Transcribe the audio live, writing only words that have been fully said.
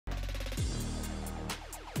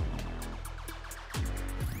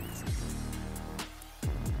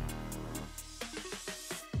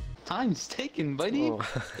time's ticking, buddy. Oh.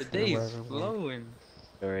 The day is Whatever, bro. flowing.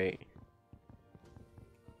 Alright.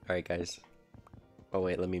 Alright, guys. Oh,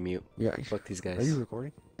 wait, let me mute. Yeah. Fuck these guys. Are you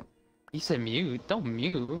recording? You said mute. Don't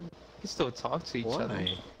mute. We can still talk to each other.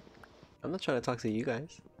 Why? I'm not trying to talk to you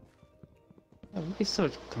guys. Yeah, we can still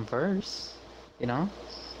converse, you know?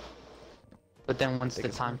 But then once Take the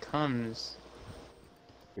a time break. comes,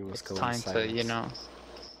 We must it's go in time to, silence. you know,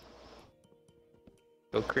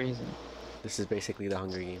 go crazy. This is basically the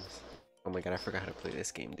Hunger Games. Oh my god, I forgot how to play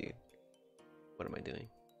this game, dude. What am I doing?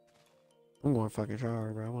 I'm going fucking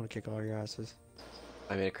shower, bro. I want to kick all your asses.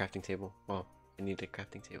 I made a crafting table. Well, I need a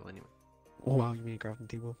crafting table anyway. Oh wow, you made a crafting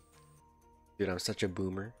table. Dude, I'm such a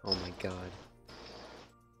boomer. Oh my god.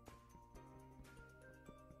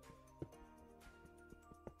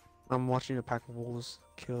 I'm watching a pack of wolves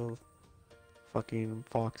kill fucking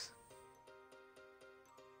fox.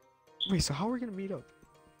 Wait, so how are we gonna meet up?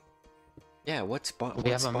 Yeah, what spot? We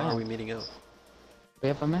What have a spot are map. we meeting up? We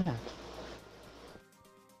have a map.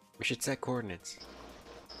 We should set coordinates.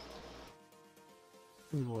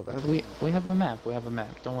 Well, that, We have a map. We have a map.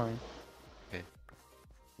 Don't worry.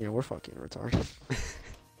 yeah, we're fucking retarded.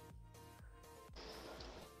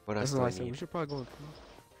 What else That's do what I I said. We need? should probably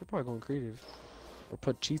go creative, or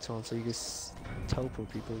put cheats on so you can teleport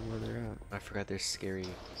people where they're at. I forgot there's scary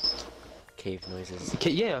cave noises.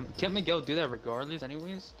 Yeah, can't Miguel do that regardless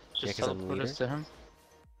anyways? Yeah, Just 'cause I'm teleport us to him?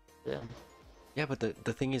 Yeah. Yeah, but the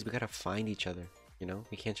thing is, we gotta find each other. You know,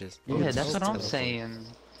 we can't just. Oh, Yeah, it's that's just what I'm teleport. saying.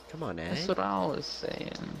 Come on, That's Ed. what I was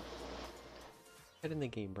saying. Get in the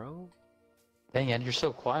game, bro. Dang, Ed, you're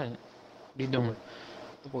so quiet. What are you doing?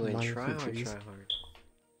 We're gonna Mining try fruit hard, trees. try hard.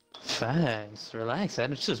 Facts. Relax,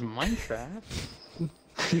 Ed. It's just Minecraft.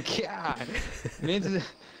 God. Man's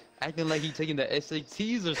acting like he taking the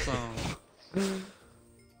SATs or something.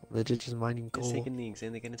 Legit just mining He's gold. taking the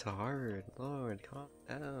exam to get into Harvard. Lord, calm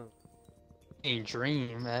down. Ain't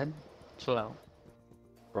dream, Ed. Chill out.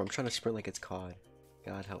 Bro, I'm trying to sprint like it's COD.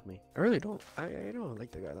 God help me. I really don't. I don't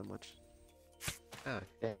like the guy that much. Ah,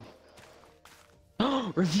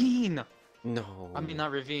 Oh, Ravine! no. I mean,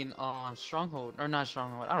 not Ravine, Stronghold. Or not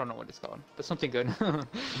Stronghold. I don't know what it's called. But something good.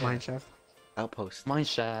 Mineshaft. Outpost.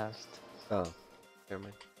 Mineshaft. Oh, never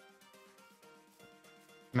mind.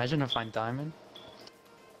 Imagine if I find Diamond.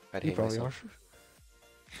 I'd You hate probably myself.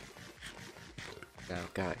 are. Now,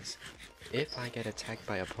 guys, if I get attacked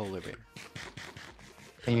by a polar bear,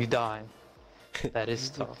 And you die. That is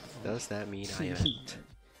tough. does that mean I am out?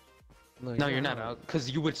 No, you're not out. Because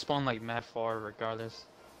you would spawn like mad far regardless.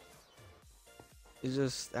 It's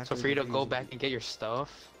just So for you to go back and get your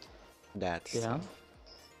stuff. That's. Yeah.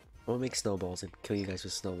 We'll make snowballs and kill you guys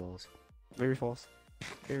with snowballs. Very false.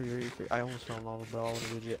 Very. I almost fell in lava, but I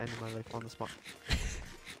was legit ending my life on the spot.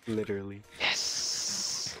 Literally.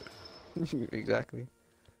 Yes! Exactly.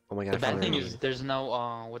 Oh my god, The I bad found thing a is there's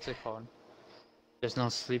no, what's it called? There's no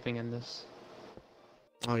sleeping in this.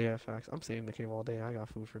 Oh yeah, facts. I'm staying in the cave all day. I got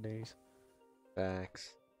food for days.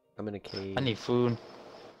 Facts. I'm in a cave. I need food.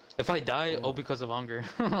 If I die, Yeah. oh, because of hunger.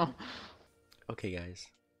 Okay, guys.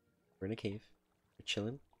 We're in a cave. We're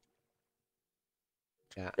chilling.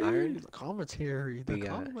 Got Hey, iron, the commentary. The We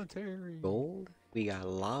got commentary. gold. We got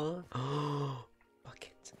lava. Oh,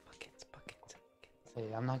 buckets. Hey,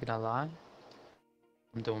 I'm not gonna lie.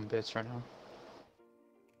 I'm doing bits right now.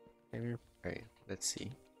 Come here. Alright, let's see.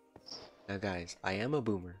 Now, guys, I am a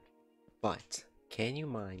boomer, but can you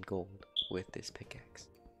mine gold with this pickaxe?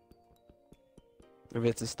 If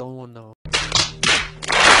it's a stone one, no.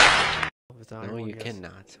 If it's an iron No, one, you yes.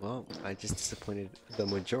 cannot. Well, I just disappointed the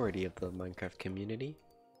majority of the Minecraft community.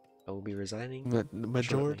 I will be resigning. The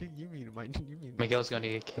majority? You mean Miguel's gonna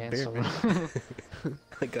get canceled.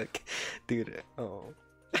 I got, dude. Oh,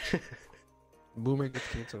 Boomer gets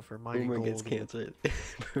canceled for mining boomer gold gets canceled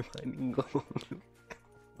for mining gold.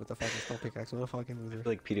 with a fucking stone pickaxe. What a fucking loser.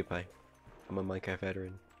 Like PewDiePie. I'm a Minecraft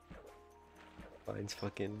veteran. Finds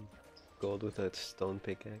fucking gold with a stone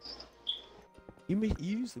pickaxe. You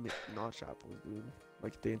used to make notch apples, dude.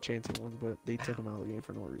 Like the enchanted ones, but they took them out of the game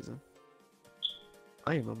for no reason.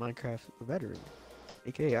 I am a Minecraft veteran.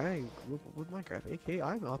 AKA I grew up with Minecraft. AKA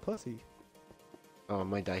I'm a pussy. Oh, I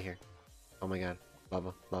might die here. Oh my god.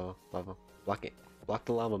 Lava. Block it. Block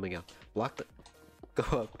the lava, Miguel. Block the...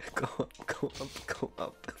 Go up. Go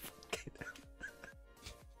up.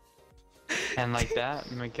 And like that,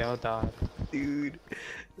 Miguel died. Dude,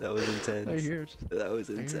 that was I intense. hear it. That was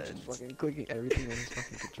I hear intense. just fucking clicking everything on his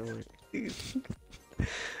fucking controller. Dude.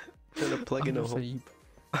 Trying to plug in a I'm hole. saying,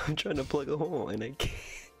 I'm trying to plug a hole and I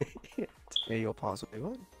can't. hey, yo, pause. Wait,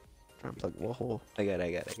 what? Trying to plug what hole? I got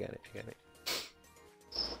it.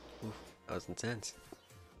 Oof, that was intense.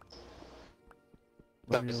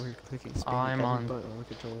 Let me know you're clicking spam I'm every on. button on the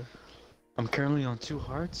controller. I'm currently on 2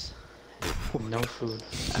 hearts. No food.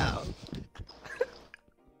 Ow.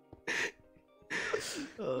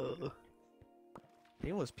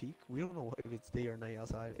 It was peak. We don't know if it's day or night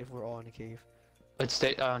outside. If we're all in a cave. It's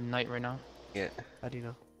night right now. Yeah, How do you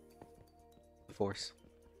know? force.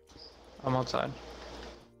 I'm outside.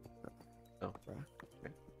 Oh. Bruh.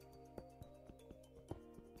 Okay.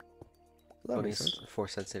 That makes sense.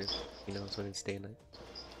 Force sensitive. He knows when it's day and night.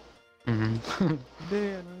 Mm-hmm.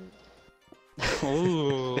 Day and night.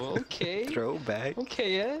 Oh, okay. Throwback.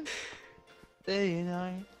 Okay, Ed. Day and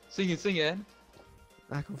night. Sing it.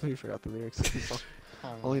 I completely forgot the lyrics. I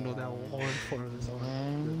only know that one part of the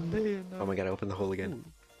song. Day and night. Oh my god, I opened the hole again. Ooh.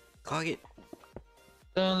 Clog it.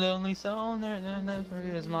 The lonely soul never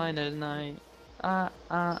is mine at night. Night.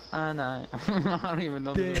 I don't even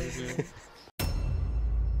know the lyrics.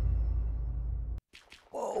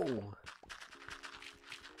 Whoa.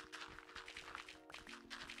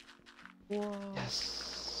 Whoa.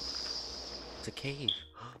 Yes. It's a cave.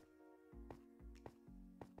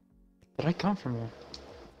 Did I come from here?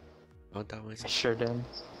 Oh, that was. I sure did.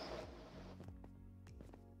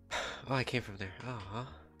 Oh, I came from there. Oh,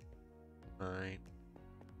 fine.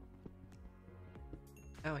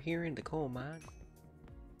 Out here in the coal mine,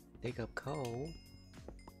 dig up coal,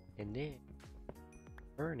 and then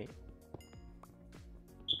burn it.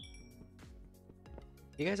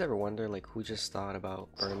 You guys ever wonder, like, who just thought about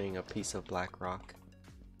burning a piece of black rock?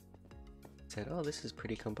 Said, oh, this is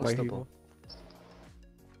pretty compostable.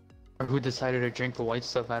 Or who decided to drink the white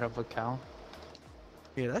stuff out of a cow?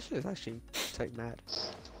 Yeah, that shit is actually type mad.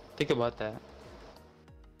 Think about that.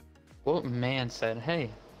 What man said,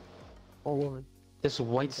 hey, Or woman. this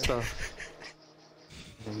white stuff.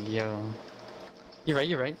 Yo. You're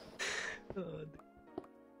right. I'm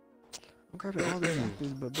grabbing all the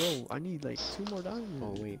apples, but bro, I need like 2 more diamonds.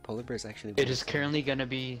 Oh wait, polar bear is actually. It is currently gonna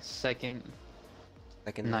be second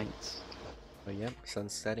night. night. Oh yep,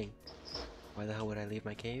 sun's setting. Why the hell would I leave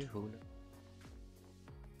my cave? Who knows?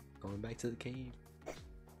 Going back to the cave.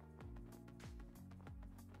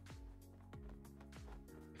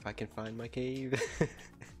 If I can find my cave.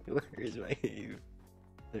 Where is my cave?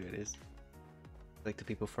 There it is. Like the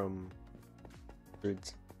people from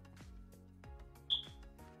Birds.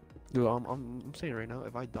 Dude, I'm saying right now,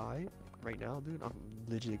 if I die right now, dude, I'm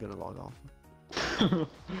literally gonna log off.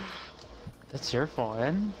 That's your fault,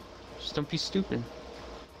 Ed. Just don't be stupid.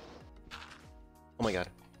 Oh my god.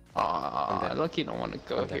 Aw, I'm dead. lucky you don't want to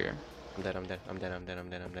go I'm dead. here. I'm dead. I'm dead. I'm dead. I'm dead. I'm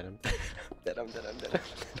dead. I'm dead. I'm dead. I'm dead. I'm dead.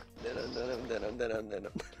 I'm dead. I'm dead. I'm dead. I'm dead.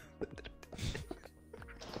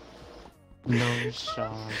 No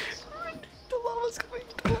shots. The lava's coming.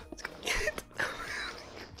 The lava's coming.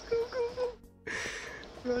 Go, go, go.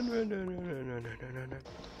 Run, run, run, run, run, run, run, run,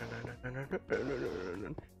 run, run, run,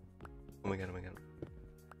 run. Oh my god, oh my god.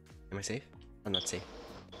 Am I safe? I'm not safe.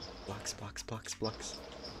 Blocks, blocks, blocks, blocks.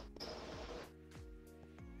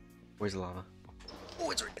 Where's the lava?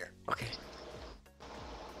 Oh, it's right there. Okay.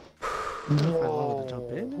 Whoa, to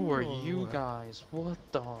jump in who are or you what? guys? What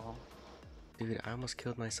the? Dude, I almost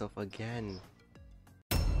killed myself again.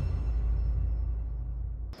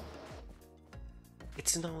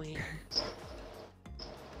 It's snowing.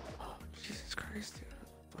 Oh, Jesus Christ, dude.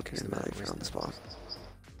 Okay, Where's the now map? I Where's found the the spot.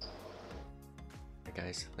 Alright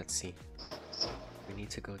guys, let's see. We need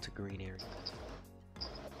to go to green area.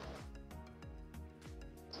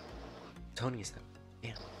 Tony's there.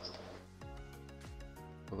 Damn.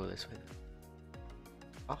 We'll go this way then.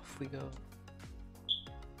 Off we go.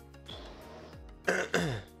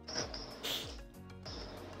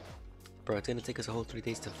 Bro, it's gonna take us a whole 3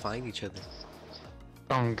 days to find each other.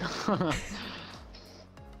 Oh god.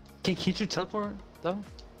 Can't you teleport though?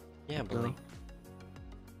 Yeah, but No.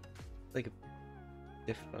 like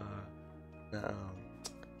if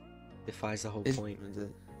defies the whole Is point.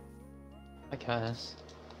 it? I guess.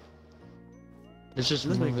 Let's just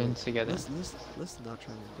Let's move make in it- together. Let's not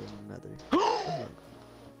try to do another.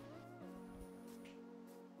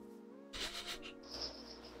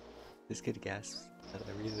 This kid gasps at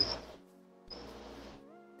the reason.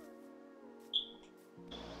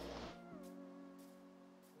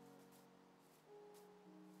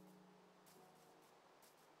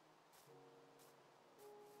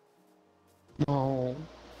 No.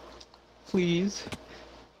 Please.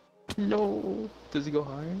 No. Does it go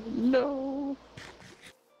higher? No.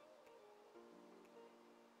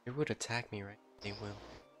 They would attack me, right? They will.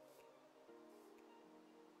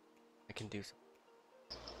 I can do something.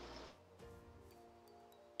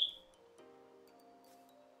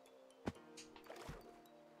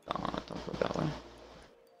 Oh, don't go that way.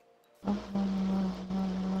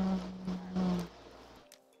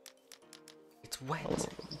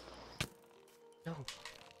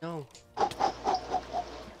 No.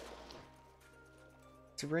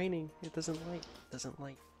 It's raining. It doesn't light. It doesn't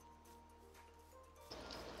light.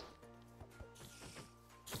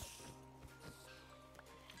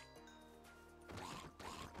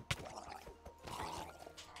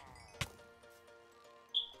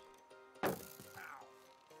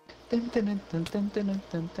 Dun, dun, dun, dun, dun,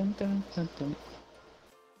 dun, dun, dun, dun, dun.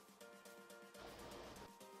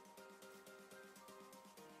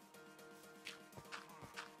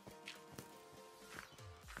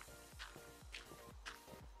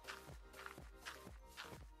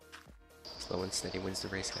 Slow and steady wins the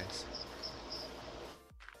race, guys.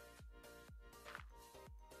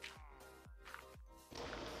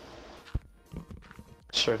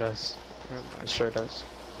 Sure does. It sure does.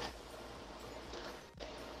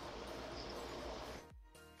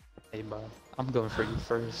 Hey, bud. I'm going for you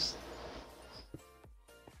first.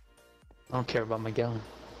 I don't care about Miguel.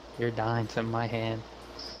 You're dying to my hand.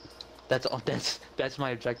 That's all. That's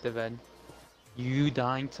my objective, Ed. You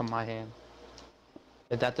dying to my hand.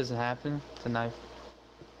 If that doesn't happen, tonight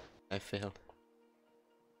I failed.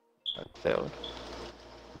 I failed.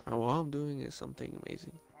 All I'm doing is something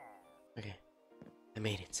amazing. Okay. I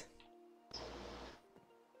made it.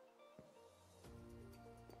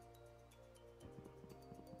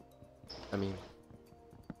 I mean...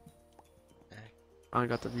 I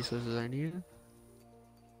got the resources I needed.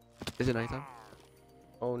 Is it nighttime?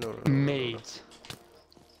 Oh, no, no, no, no, Mate.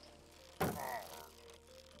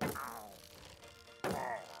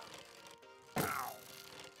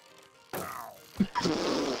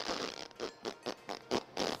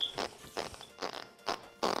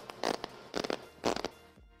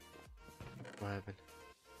 What happened?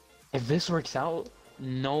 If this works out,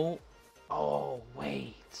 no. Oh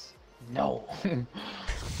wait, no.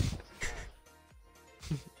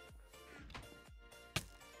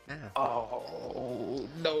 Oh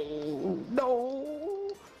no,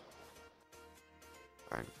 no.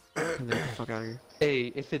 Alright. Get the fuck out of here.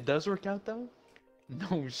 Hey, if it does work out though,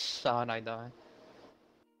 no shot I die.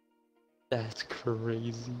 That's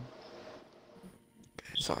crazy.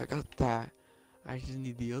 So I got that. I just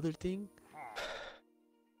need the other thing.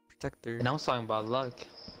 Protector. And I was talking about luck.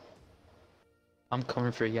 I'm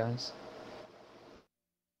coming for you guys.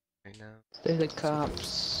 Right now. They're the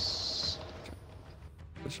cops.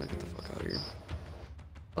 Let's try to get the fuck out of here.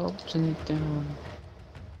 Ups and down.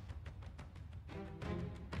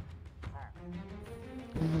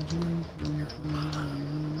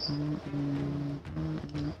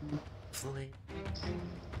 Flame.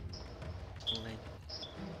 Flame.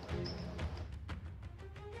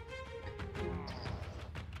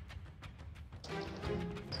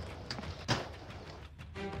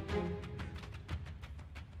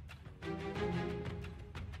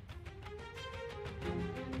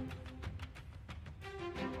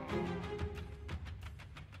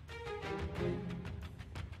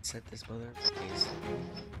 Set this mother, please.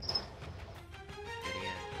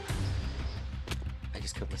 I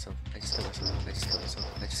just killed myself. I just killed myself. I just killed myself.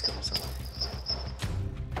 I just killed myself.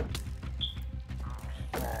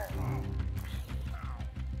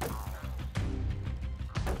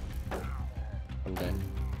 I'm dead.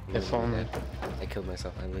 I'm If literally only. dead. I killed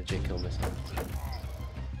myself. I legit killed myself.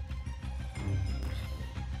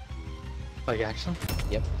 Like action?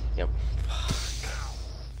 Yep. Yep.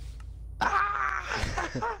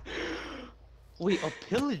 Wait, a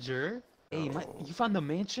pillager? Hey, Oh. you found the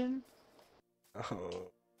mansion? Oh.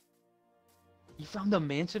 You found the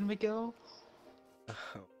mansion, Miguel? Oh.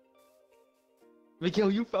 Miguel,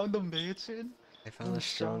 you found the mansion? I found Oh, a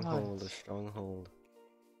stronghold. shots. A stronghold.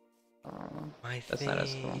 My That's thing. not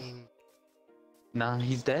as cool. Nah,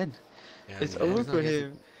 he's dead. Yeah, It's I'm over dead. for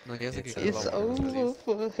him. No, he has to It's get It's killed. over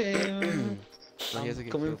for him. No, he has to I'm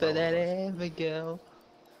get coming killed for by that one of us. ass, Miguel.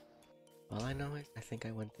 All I know is I think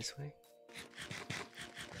I went this way.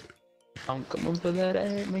 I'm coming for that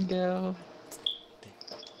ass, Miguel.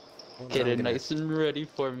 Well, Get now it nice and ready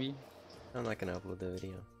for me. I'm not gonna upload the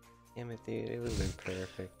video. Damn it, dude. It would've been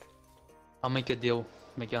perfect. I'll make a deal,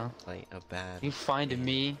 Miguel. Like a bad. You find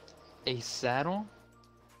me a saddle,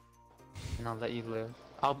 and I'll let you live.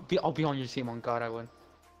 I'll be on your team. On God, I would.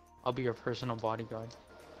 I'll be your personal bodyguard.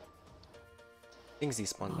 Things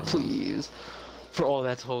despawn by. Please, for all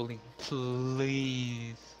that's holy,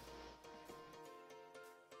 please.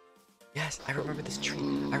 Yes, I remember this tree.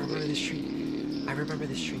 I remember this tree. I remember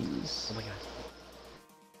this tree. Oh my god.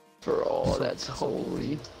 For all So- that's so-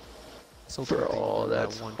 holy. So For tempting all to that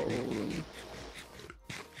that's one tree. holy.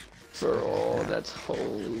 For all that's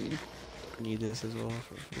holy. I need this as well.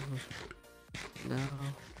 No. I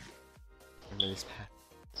remember this path.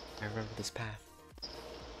 I remember this path.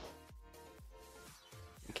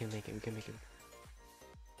 can make it. We can make it.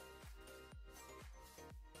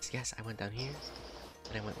 Yes, I went down here,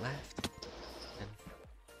 and I went left, and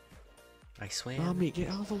I swam. Mommy, get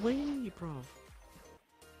out of the way, bro.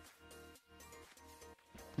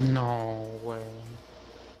 No way.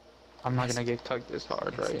 I'm not Yes. gonna get tugged this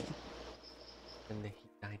hard, Yes. right? And then he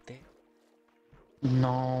died there.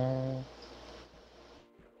 No.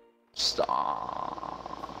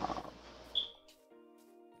 Stop.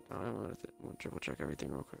 I'm gonna triple check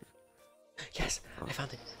everything real quick. Yes, Oh. I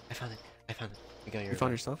found it. I found it. I found it. We got your. You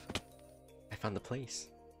found your stuff? I found the place.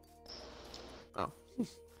 Oh.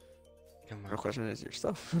 Come My on. question is your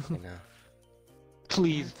stuff. I know.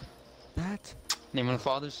 Please. That. Name of the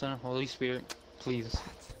Father, Son, Holy Spirit. Please.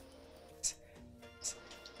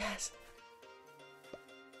 Yes.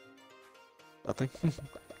 Nothing.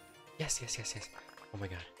 Yes. Oh my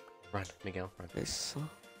god. Run, Miguel, run. This.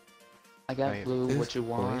 I got Alright, blue. What you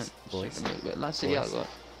want? boys, Let's see how it boys. goes.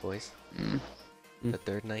 Boys, Mm. the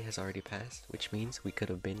third night has already passed, which means we could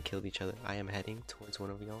have been killed each other. I am heading towards one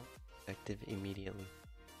of y'all. Effective immediately.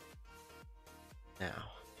 Now.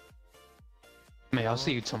 May I'll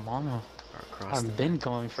see you tomorrow. Or across I've been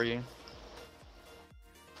going for you.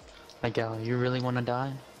 Miguel, you really want to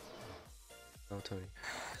die? No, Tony.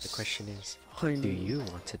 The question is, Fine. do you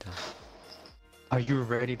want to die? Are you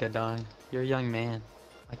ready to die? You're a young man.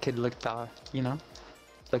 I could look by, you know?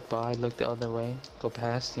 Look by, look the other way, go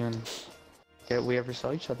past you, and get we ever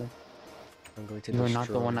saw each other. I'm going to You're destroy. not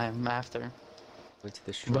the one I'm after. Going to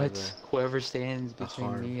destroy But whoever stands the between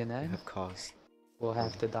harm me and you that have caused. will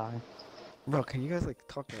have to die. Bro, can you guys like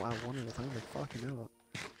talk loud one at a time? Like fucking out.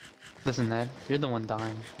 Listen, Ned, you're the one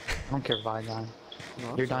dying. I don't care if I die. No,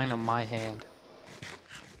 I'm You're sorry dying on my hand.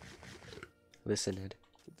 Listen, Ed.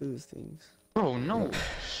 to do these things. Bro, no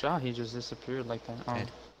shot, he just disappeared like that. Oh.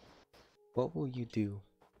 Ed. What will you do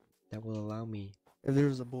that will allow me If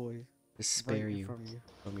there's a boy to spare right in you front of you,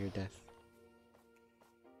 from your death?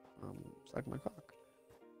 suck my cock.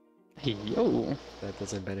 Hey, yo. That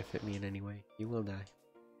doesn't benefit me in any way. You will die.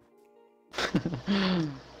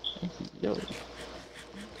 Yo.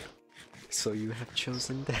 So you have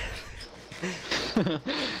chosen death.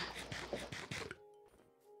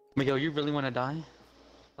 Miguel, you really want to die?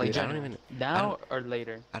 Like, Dude, I don't even. now or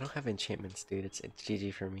later? I don't have enchantments, dude. It's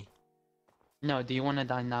GG for me. No, do you want to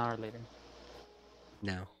die now or later?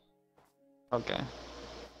 Now. Okay.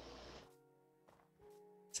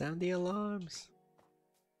 Sound the alarms.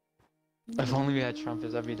 If only we had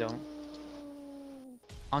trumpets, that'd be dope.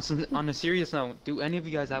 On a serious note, do any of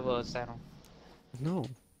you guys have a saddle? No.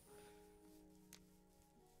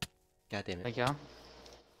 God damn it. Like, yeah?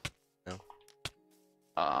 No.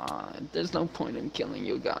 There's no point in killing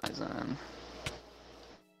you guys, man.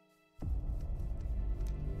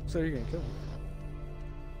 So you're gonna kill me?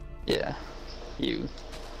 Yeah. You.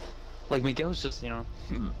 Like, Miguel's just, you know...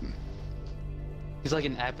 he's like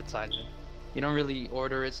an appetizer. You don't really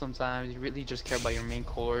order it sometimes, you really just care about your main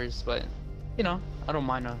course, but... You know, I don't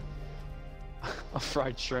mind a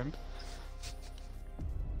fried shrimp.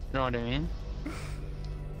 You know what I mean?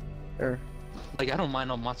 Sure. Like, I don't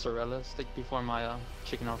mind a mozzarella stick before my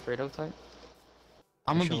chicken alfredo type.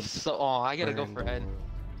 I'm gonna be so... Oh, I gotta go for Ed.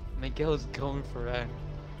 Miguel's going for Ed.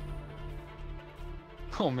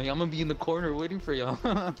 Oh man, I'm gonna be in the corner waiting for y'all.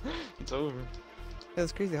 It's over. Yeah,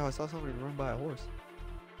 it's crazy how I saw somebody run by a horse.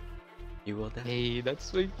 You will die. Hey,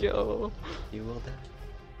 that's Miguel. You will die.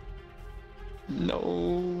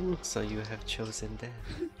 No. So you have chosen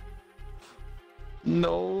death.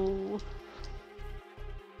 No.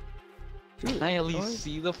 Dude, Can I at least guys?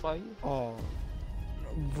 see the fight? Oh.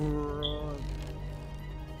 Bro.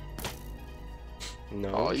 No.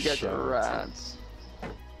 Oh, you guys shot. are rats.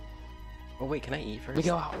 Oh wait, can I eat first?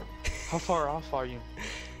 Miguel, how far off are you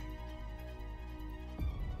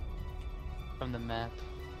from the map?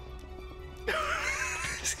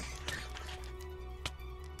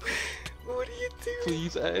 What do you do?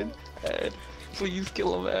 Please, Ed. Ed. Please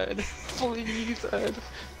kill him, Ed. Please, Ed.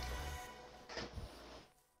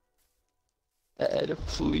 Ed,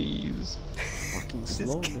 please. Fucking This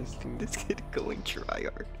slowness, kid, dude. this kid going try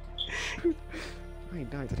hard. I ain't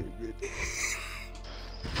dying today, bitch.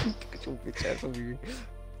 Get your bitch ass over here.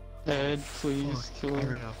 Ed, please Fuck, kill I him.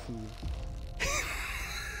 ran out of food.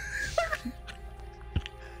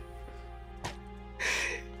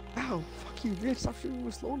 Ow, fuck you, bitch. Stop shooting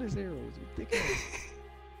with slowness arrows, you dickhead.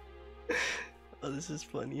 Oh, this is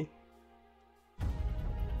funny.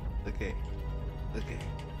 Okay. Okay.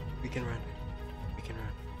 We can run. We can run.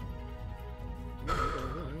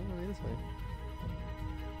 This way.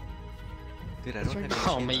 Dude, I don't have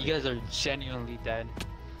Oh man, enchantment. you guys are genuinely dead.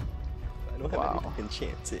 I don't have Wow. anything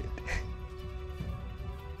enchanted.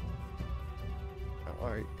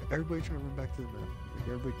 Alright, everybody try to run back to the map. Like,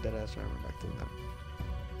 everybody dead ass try to run back to the map.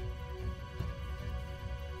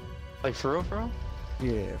 Like for real, bro?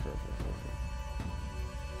 Yeah, for.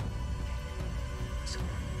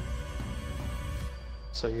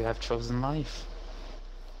 So you have chosen life.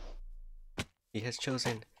 He has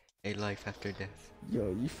chosen a life after death. Yo,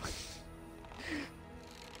 you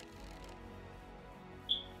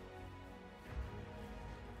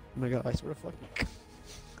Oh my god, I swear to fucking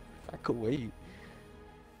I could wait.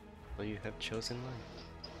 Well, you have chosen life.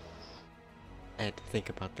 Ed, think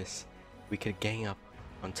about this. We could gang up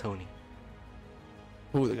on Tony.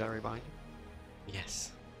 Ooh, the guy right behind you.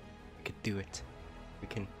 Yes. We could do it. We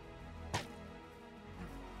can... Oh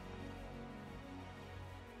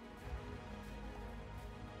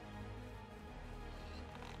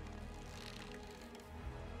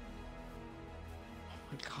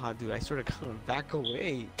my god, dude, I swear to god, back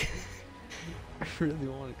away. I really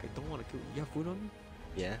don't want to kill you. You have food on me?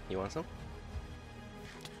 Yeah, you want some?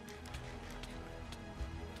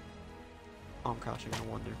 Oh, I'm crouching, I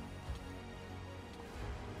wonder.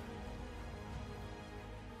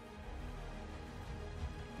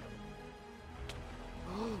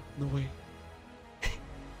 No way.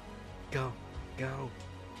 Go, go,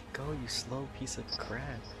 go, you slow piece of crap.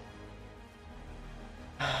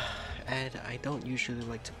 Ed, I don't usually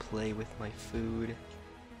like to play with my food.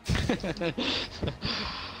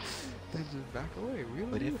 Then just back away,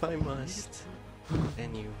 really? But if I must,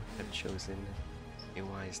 then you have chosen a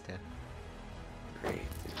wise death. Great.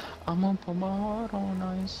 I'm gonna put my heart on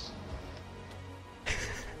ice.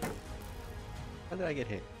 How did I get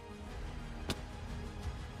hit?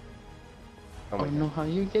 Oh I my don't know god. how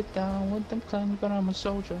you get down with them claims, but I'm a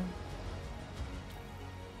soldier.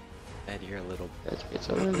 Ed, you're a little... That's it's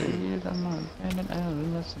over the years, I'm not abandoned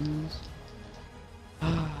adolescence.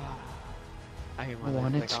 I hate my I life,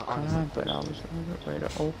 wanted like, to honestly, cry, but I was ready to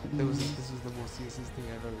open. this was the most useless thing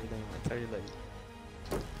I've ever done in my entire life.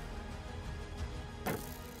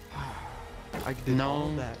 I did all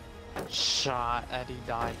No. that. Shot, Eddie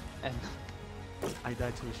died, and I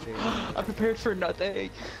died to a shade. I prepared for nothing.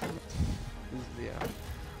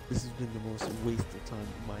 This has been the most wasted time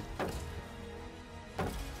of my life.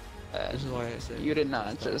 This is why I said You did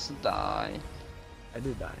not just die. I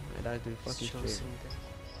did die. I died to a fucking shade. chosen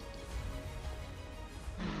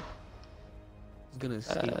I was gonna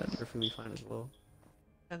escape perfectly fine as well.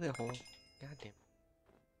 death. The hole. Goddamn.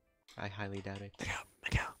 I highly doubt it.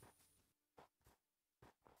 Look out.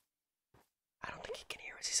 I don't think he can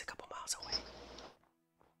hear us. He's a couple miles away.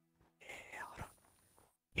 Yeah, hold on.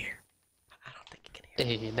 Here. I don't think he can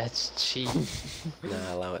hear us. Hey, that's cheap.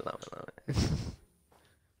 Nah, allow it.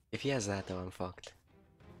 If he has that though, I'm fucked.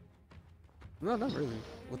 No, not really.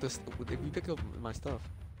 If you pick up my stuff.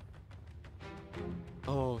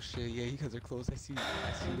 Oh shit, yeah, you guys are close. I see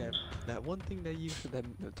that one thing that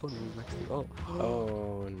that Tony was next to. Oh.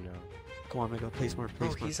 Oh no. Come on, Mega, play smart, play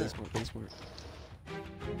Bro, smart, he's play a- smart, play smart.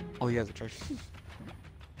 Oh, he has a charge.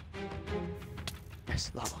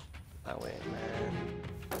 Yes, lava. That way, man.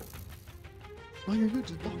 Oh, you're good.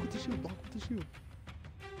 Just block with the shield. Block with the shield.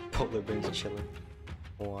 Polar bear's chilling,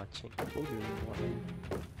 watching. Oh, dude, watching.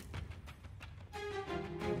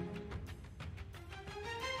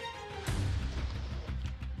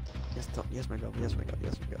 Yes, Mega. Yes, Mega.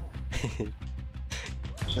 Yes, Mega.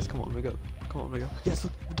 Yes, come on, Mega. Come on, Mega. Yes,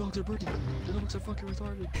 look, the dogs are birding. The dogs are fucking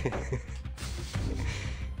retarded.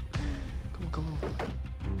 Come on.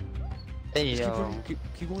 Hey, Just yo. keep running.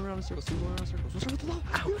 Keep going around in circles. Keep going around in circles. What's up with the lava?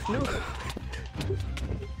 Ow, no.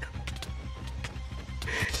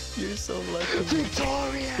 You're so lucky.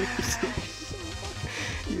 Victoria!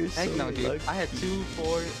 You're so Heck no, dude. lucky. I had 2,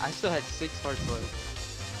 4, I still had 6 hearts left.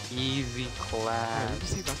 Easy Alright, let me class.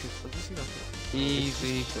 see if I can. Let me see if I can.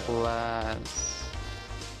 Easy class.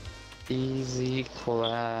 Easy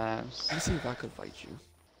class. Let me see if I could fight you.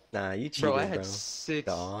 Nah, you cheated, Bro, bro. I had 6.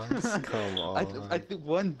 Dogs? Come on. I think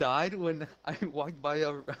one died when I walked by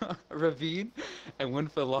a ravine, and one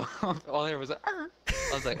fell off. All I heard was like, "Arr!"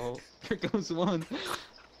 I was like, oh, here goes one.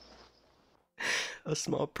 A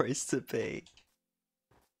small price to pay.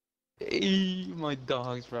 Hey, my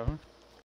dogs, bro.